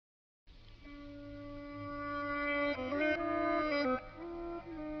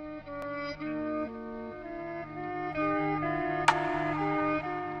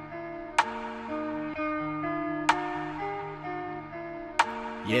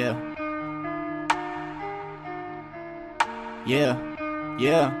Yeah. Yeah.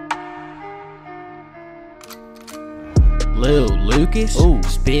 Yeah. Lil Lucas, ooh,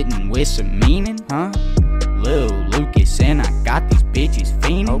 spittin' with some meaning, huh? Lil Lucas, and I got these bitches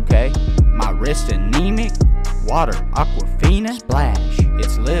fiending. Okay. My wrist anemic, water aquafina, splash.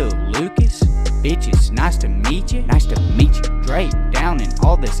 It's Lil Lucas, bitches, nice to meet you. Nice to meet you. Draped down in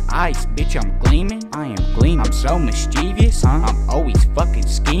all this ice, bitch, I'm gleaming. I am gleaming. I'm so mischievous, huh? I'm always fucking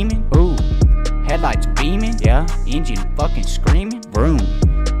scheming. Ooh. Headlights beaming, yeah. Engine fucking screaming, vroom,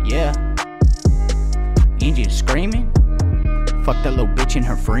 yeah. Engine screaming. Fuck that little bitch and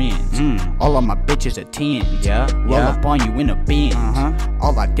her friends. All of my bitches are 10s. Yeah. Roll up on you in a Benz.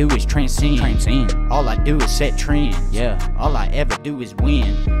 All I do is transcend. All I do is set trends. Yeah. All I ever do is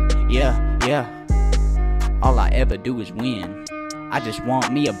win. Yeah. All I ever do is win. I just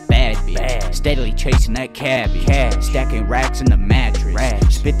want me a bad bitch. Steadily chasing that cabbage. Stacking racks in the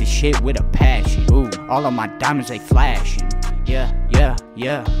mattress. Spit the shit with a passion. Ooh. All of my diamonds they flashing. Yeah.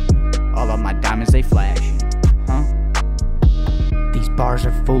 All of my diamonds they flashing. Huh? These bars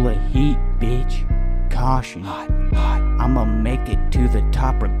are full of heat, bitch. Caution. Hot. I'ma make it to the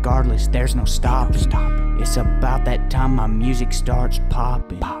top regardless, there's no stopping. It's about that time my music starts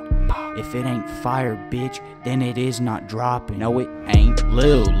popping. If it ain't fire, bitch, then it is not dropping. No, it ain't.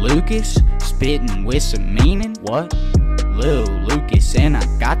 Lil Lucas, spittin' with some meaning. What? Lil Lucas, and I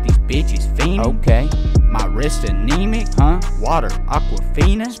got these bitches fiending. Okay. My wrist anemic, huh? Water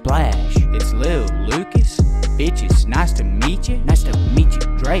aquafina, splash. It's Lil Lucas, bitches, nice to meet you. Nice to meet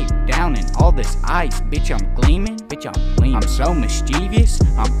you. Draped down in all this ice, bitch, I'm gleaming. Bitch, I'm gleaming. I'm so mischievous,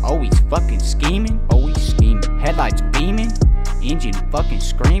 I'm always fucking scheming. Always scheming. Headlights beaming, engine fucking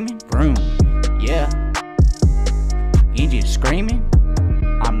screaming. Vroom, yeah. Engine screaming.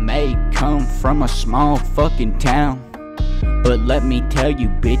 I may come from a small fucking town, but let me tell you,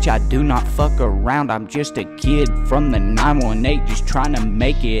 bitch, I do not fuck around. I'm just a kid from the 918 just trying to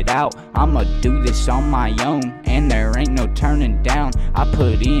make it out. I'ma do this on my own, and there ain't no turning down. I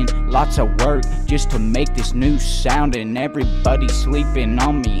put in lots of work just to make this new sound, and everybody's sleeping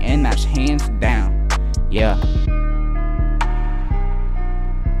on me, and that's hands down. Yeah,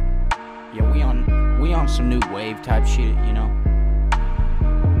 we on some new wave type shit, you know.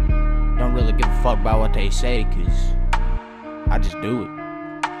 Don't really give a fuck about what they say, cause I just do it.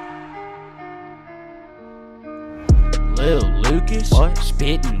 Lil Lucas, what?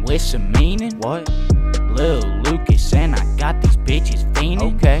 Spittin' with some meaning. What? Lil Lucas, and I got these bitches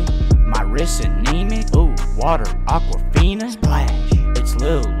fiending. Okay. My wrist anemic. Ooh. Water aquafina. Splash. It's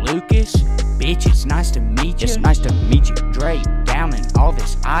Lil Lucas. Bitch, it's nice to meet you. It's nice to meet you. Draped down in all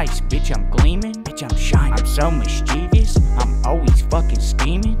this ice. Bitch, I'm gleaming. Bitch, I'm shining. I'm so mischievous. I'm always fucking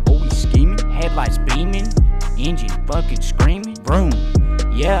scheming. Always scheming. Headlights beaming. Engine fucking screaming. Vroom,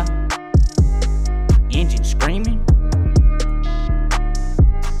 yeah.